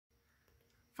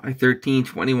513,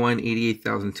 21,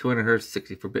 88,200 hertz,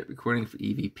 64-bit recording for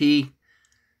EVP.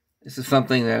 This is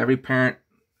something that every parent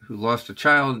who lost a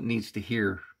child needs to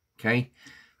hear, okay?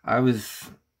 I'll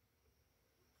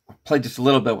play just a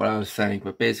little bit what I was saying,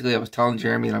 but basically I was telling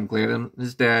Jeremy that I'm glad I'm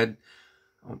his dad.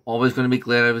 I'm always going to be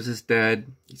glad I was his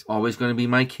dad. He's always going to be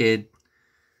my kid.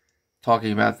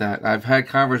 Talking about that. I've had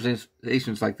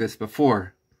conversations like this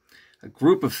before. A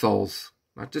group of souls,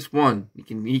 not just one. He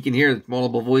can hear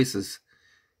multiple voices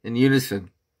in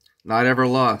unison. Not ever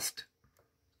lost.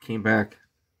 Came back.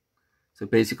 So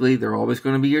basically, they're always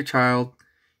going to be your child.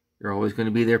 You're always going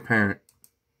to be their parent.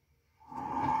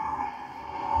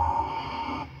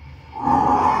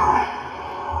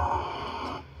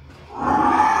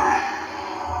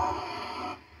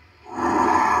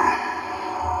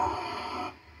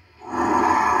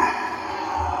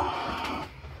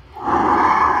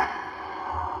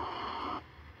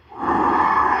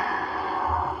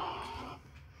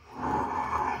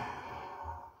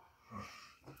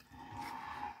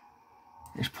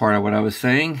 Here's part of what I was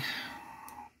saying.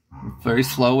 Very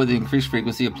slow with the increased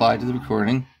frequency applied to the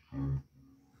recording.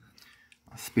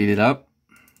 I'll speed it up.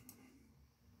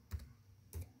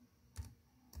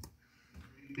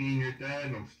 Being your dad,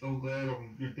 and I'm so glad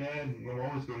I'm your dad, and I'm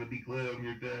always going to be glad I'm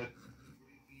your dad.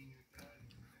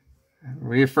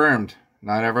 Reaffirmed,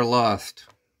 not ever lost.